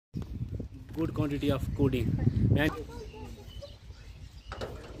good quantity of coding. And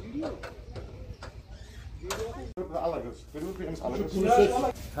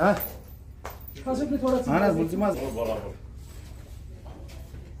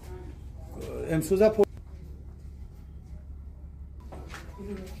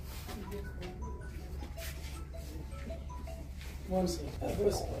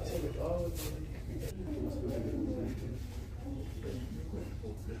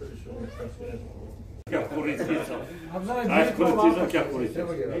क्या politica? Hai politica che politica?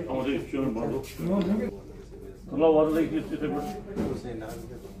 Ama da istiyorum bana. Allah var da ikisi de bu.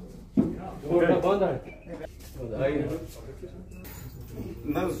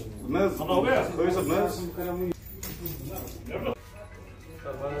 Naz, coisa naz.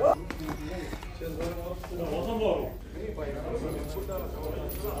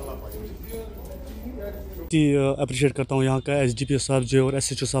 Appreciate करता हूँ यहाँ का SDPO साहब जो और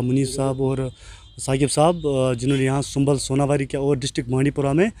SHO साहब मुनीफ साहब और साकिब साहब जिन्होंने यहाँ सुंबल सोनावारी के और डिस्ट्रिक्ट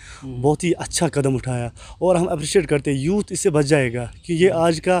बांडीपुरा में बहुत ही अच्छा कदम उठाया। और हम अप्रिशिएट करते हैं, यूथ इससे बच जाएगा कि ये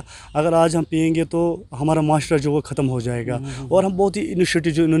आज का अगर आज हम पिएंगे तो हमारा माशरा जो वो ख़त्म हो जाएगा। और हम बहुत ही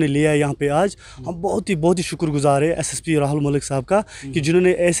इनिशिएटिव जो इन्होंने लिया है यहाँ पे आज, हम बहुत ही शुक्रगुजार है एसएसपी राहुल मलिक साहब का कि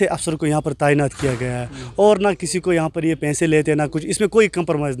जिन्होंने ऐसे अफसर को यहाँ पर तैनात किया गया है। और ना किसी को यहाँ पर ये पैसे लेते ना कुछ, इसमें कोई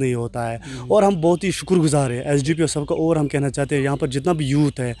कंप्रोमाइज़ नहीं होता है। और हम बहुत ही शुक्रगुजार है एसडीपीओ साहब का। और हम कहना चाहते हैं यहाँ पर जितना भी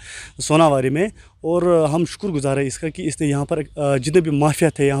यूथ है सोनावारी में, और हम शुक्रगुजार है इसका कि इसने यहाँ पर जितने भी माफिया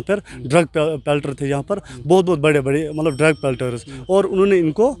थे यहाँ पर, ड्रग पेल्टर थे यहाँ पर, बहुत बड़े मतलब ड्रग पेल्टर्स, और उन्होंने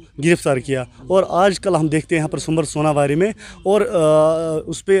इनको गिरफ्तार किया। और आजकल हम देखते हैं यहाँ पर सुंबल सोनावारी में, और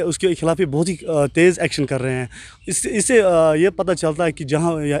उसके खिलाफ ही बहुत ही तेज़ एक्शन कर रहे हैं। इससे ये पता चलता है कि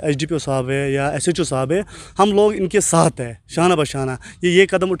जहाँ एसडीपीओ साहब है या एसएचओ साहब है, हम लोग इनके साथ हैं शाना बशाना। ये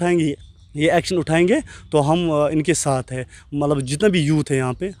कदम उठाएंगे, ये एक्शन उठाएंगे तो हम इनके साथ है, मतलब जितना भी यूथ है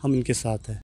यहाँ पे हम इनके साथ है।